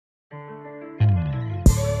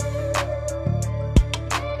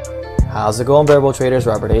How's it going, Variable Traders?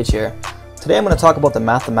 Robert H here. Today I'm going to talk about the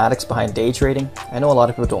mathematics behind day trading. I know a lot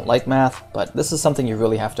of people don't like math, but this is something you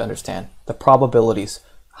really have to understand. The probabilities,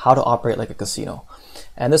 how to operate like a casino.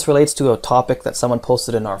 And this relates to a topic that someone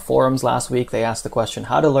posted in our forums last week. They asked the question,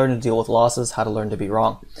 how to learn to deal with losses, how to learn to be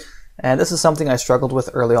wrong. And this is something I struggled with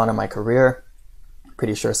early on in my career.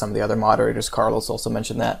 Pretty sure some of the other moderators, Carlos, also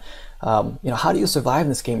mentioned that. How do you survive in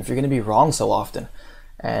this game if you're going to be wrong so often?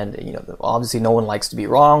 And obviously no one likes to be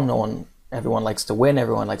wrong. Everyone likes to win.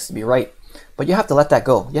 Everyone likes to be right. But you have to let that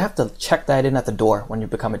go. You have to check that in at the door when you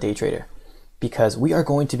become a day trader, because we are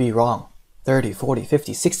going to be wrong 30, 40,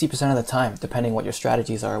 50, 60% of the time, depending what your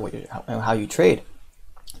strategies are, how you trade.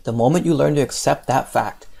 The moment you learn to accept that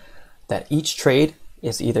fact, that each trade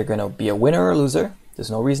is either going to be a winner or a loser,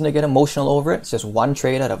 there's no reason to get emotional over it. It's just one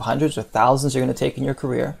trade out of hundreds or thousands you're going to take in your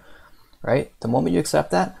career, right? The moment you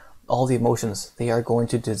accept that, all the emotions, they are going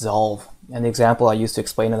to dissolve. And the example I used to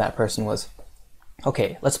explain to that person was,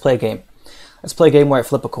 okay, let's play a game. Let's play a game where I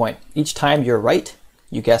flip a coin. Each time you're right,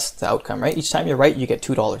 you guess the outcome, right? Each time you're right, you get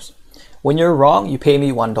 $2. When you're wrong, you pay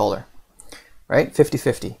me $1, right?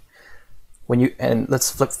 50-50. And let's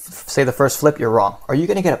say the first flip, you're wrong. Are you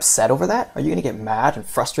going to get upset over that? Are you going to get mad and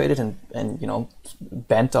frustrated and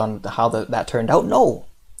bent on how that turned out? No,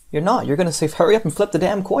 you're not. You're going to say, hurry up and flip the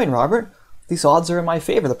damn coin, Robert. These odds are in my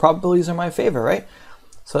favor. The probabilities are in my favor, right?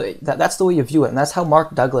 So that's the way you view it. And that's how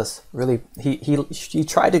Mark Douglas really, he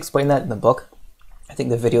tried to explain that in the book. I think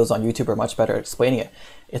the videos on YouTube are much better at explaining it.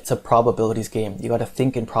 It's a probabilities game. You got to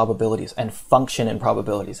think in probabilities and function in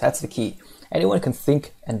probabilities. That's the key. Anyone can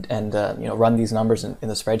think and run these numbers in the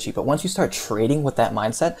spreadsheet. But once you start trading with that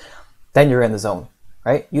mindset, then you're in the zone,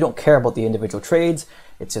 right? You don't care about the individual trades.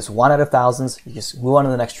 It's just one out of thousands. You just move on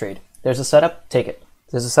to the next trade. There's a setup, take it.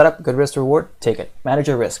 There's a setup, good risk to reward, take it. Manage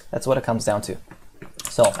your risk. That's what it comes down to.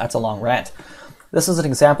 So that's a long rant. This is an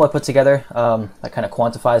example I put together that kind of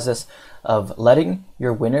quantifies this, of letting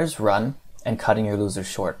your winners run and cutting your losers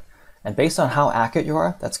short. And based on how accurate you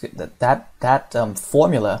are, that's good. That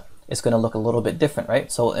formula is going to look a little bit different,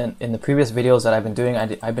 right? So in the previous videos that I've been doing,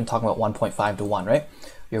 I've been talking about 1.5 to 1, right?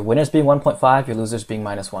 Your winners being 1.5, your losers being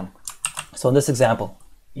 -1. So in this example,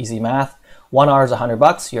 easy math, 1 hour is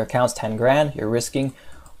 $100, your account's 10 grand, you're risking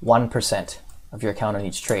 1% of your account on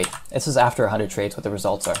each trade. This is after 100 trades, what the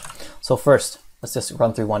results are. So first, let's just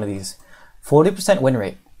run through one of these. 40% win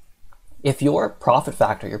rate. If your profit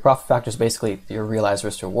factor is basically your realized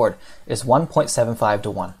risk to reward, is 1.75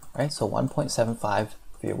 to 1, right? So 1.75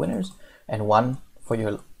 for your winners and 1 for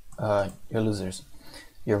your losers.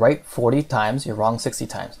 You're right 40 times, you're wrong 60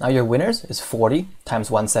 times. Now your winners is 40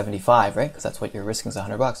 times 175, right? Because that's what you're risking is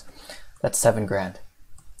 $100. That's 7 grand.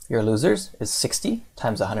 Your losers is 60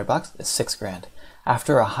 times $100 is 6 grand.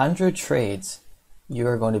 After 100 trades,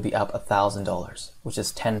 you're going to be up $1,000, which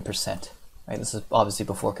is 10%. Right? This is obviously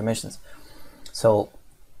before commissions. So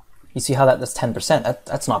you see how that's 10%.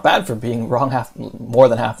 That's not bad for being wrong more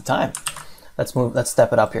than half the time. Let's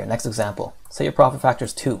step it up here. Next example. Say your profit factor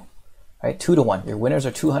is 2, right? 2 to 1. Your winners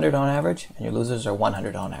are 200 on average, and your losers are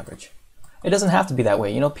 100 on average. It doesn't have to be that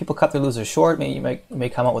way. People cut their losers short. You may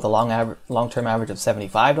come up with a long-term average of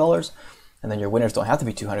 $75, and then your winners don't have to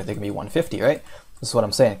be 200. They can be 150, right? This is what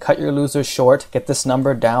I'm saying. Cut your losers short. Get this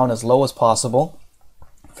number down as low as possible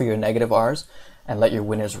for your negative R's, and let your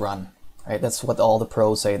winners run. Right? That's what all the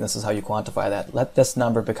pros say. And this is how you quantify that. Let this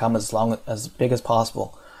number become as big as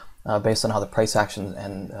possible, based on how the price action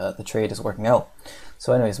and the trade is working out.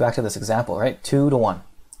 So, anyways, back to this example, right? 2 to 1.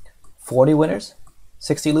 40 winners.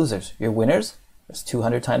 60 losers. Your winners is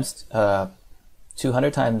 200 times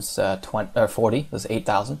 40 is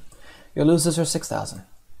 8,000. Your losers are 6,000.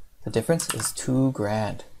 The difference is 2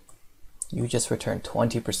 grand. You just returned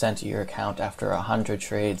 20% of your account after 100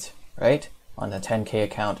 trades, right? On a 10K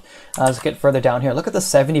account. Let's get further down here. Look at the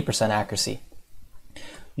 70% accuracy.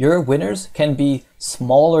 Your winners can be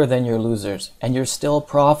smaller than your losers, and you're still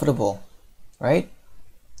profitable, right?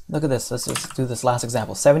 Look at this. Let's just do this last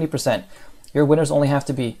example. 70%. Your winners only have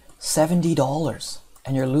to be $70,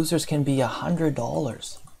 and your losers can be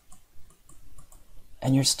 $100.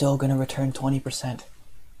 And you're still going to return 20%.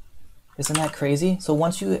 Isn't that crazy? So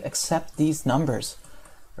once you accept these numbers,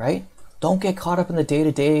 right? Don't get caught up in the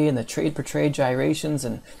day-to-day and the trade-per-trade gyrations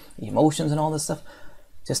and emotions and all this stuff.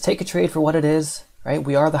 Just take a trade for what it is, right?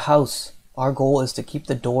 We are the house. Our goal is to keep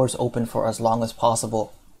the doors open for as long as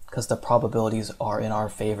possible because the probabilities are in our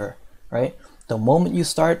favor, right? The moment you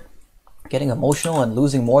start getting emotional and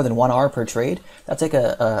losing more than 1 hour per trade, that's like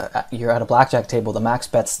you're at a blackjack table, the max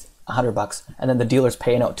bet's $100, and then the dealer's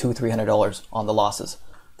paying out $200-300 on the losses.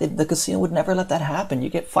 The casino would never let that happen. You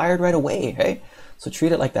get fired right away, right? So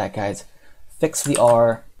treat it like that, guys. Fix the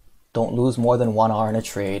R, Don't lose more than 1 R in a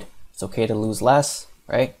trade. It's okay to lose less,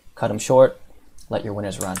 right? Cut them short, let your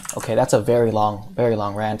winners run. Okay, that's a very long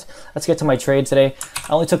rant. Let's get to my trade today.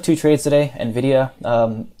 I only took 2 trades today.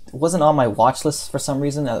 NVDA it wasn't on my watch list for some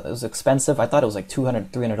reason. It was expensive. I thought it was like $200,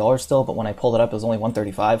 $300 still, but when I pulled it up, it was only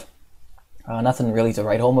 $135. Nothing really to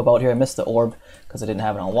write home about here. I missed the orb because I didn't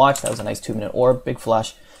have it on watch. That was a nice 2-minute orb, big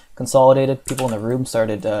flush. Consolidated. People in the room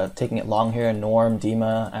started taking it long here. Norm,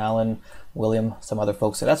 Dima, Alan, William, some other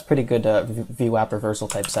folks. So that's pretty good VWAP reversal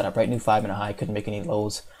type setup, right? New 5-minute high, couldn't make any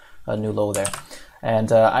lows, a new low there.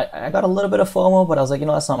 And I got a little bit of FOMO, but I was like, you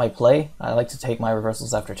know, that's not my play. I like to take my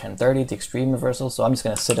reversals after 10:30, the extreme reversals. So I'm just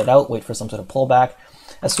going to sit it out, wait for some sort of pullback.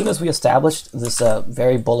 As soon as we established this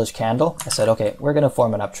very bullish candle, I said, okay, we're going to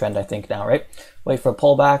form an uptrend, I think now, right? Wait for a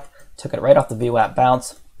pullback, took it right off the VWAP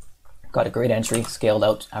bounce. Got a great entry, scaled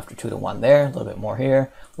out after 2 to 1 there, a little bit more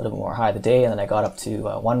here, a little bit more high of the day, and then I got up to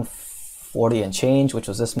 140 and change, which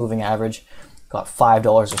was this moving average. Got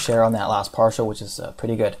 $5 a share on that last partial, which is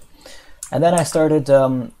pretty good. And then I started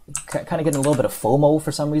kind of getting a little bit of FOMO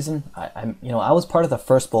for some reason. I was part of the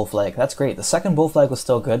first bull flag. That's great. The second bull flag was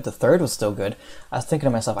still good. The third was still good. I was thinking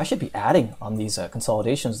to myself, I should be adding on these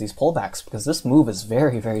consolidations, these pullbacks, because this move is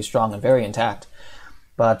very, very strong and very intact.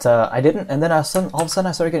 But I didn't, and then all of a sudden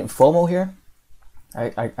I started getting FOMO here.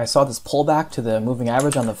 I saw this pullback to the moving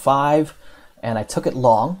average on the 5, and I took it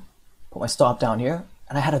long, put my stop down here,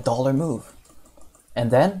 and I had a $1 move. And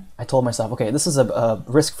then I told myself, okay, this is a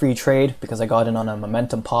risk-free trade because I got in on a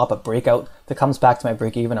momentum pop, a breakout. If it comes back to my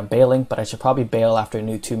break even, I'm bailing, but I should probably bail after a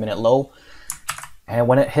new 2-minute low. And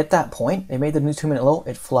when it hit that point, it made the new 2-minute low,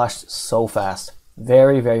 it flushed so fast.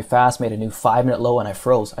 Very, very fast, made a new 5-minute low, and I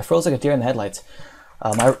froze. I froze like a deer in the headlights.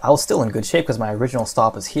 I was still in good shape because my original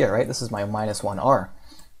stop is here, right? This is my -1R.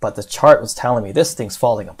 But the chart was telling me this thing's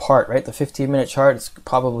falling apart, right? The 15-minute chart is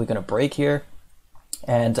probably going to break here.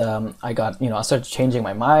 And I started changing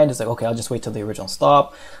my mind. It's like, okay, I'll just wait till the original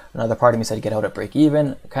stop. Another part of me said get out at break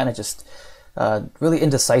even. Kind of just really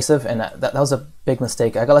indecisive, and that was a big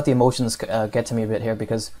mistake. I gotta let the emotions get to me a bit here,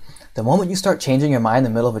 because the moment you start changing your mind in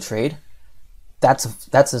the middle of a trade, that's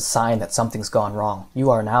a sign that something's gone wrong. You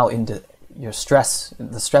are now into your stress.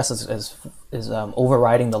 The stress is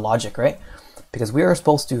overriding the logic, right? Because we are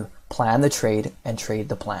supposed to plan the trade and trade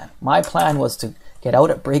the plan. My plan was to get out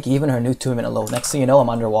at break even or a new 2-minute low. Next thing you know, I'm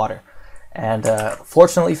underwater. And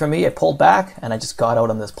fortunately for me, it pulled back, and I just got out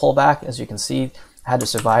on this pullback. As you can see, I had to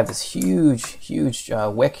survive this huge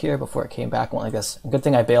wick here before it came back, went like this. Good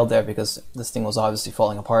thing I bailed there, because this thing was obviously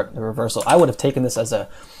falling apart. The reversal, I would have taken this as a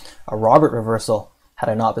Robert reversal had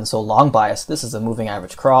I not been so long biased. This is a moving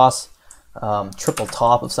average cross, triple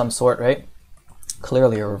top of some sort, right?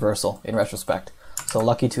 Clearly a reversal in retrospect. So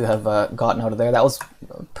lucky to have gotten out of there. That was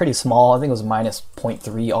pretty small. I think it was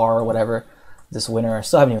 -0.3 R or whatever. This winner, I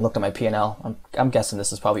still haven't even looked at my P&L. I'm guessing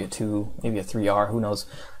this is probably a 2, maybe a 3 R, who knows.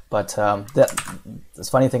 But this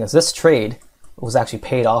funny thing is this trade was actually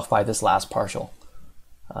paid off by this last partial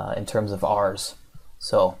in terms of R's.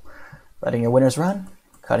 So letting your winners run,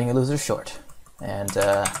 cutting your losers short. And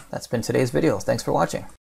that's been today's video. Thanks for watching.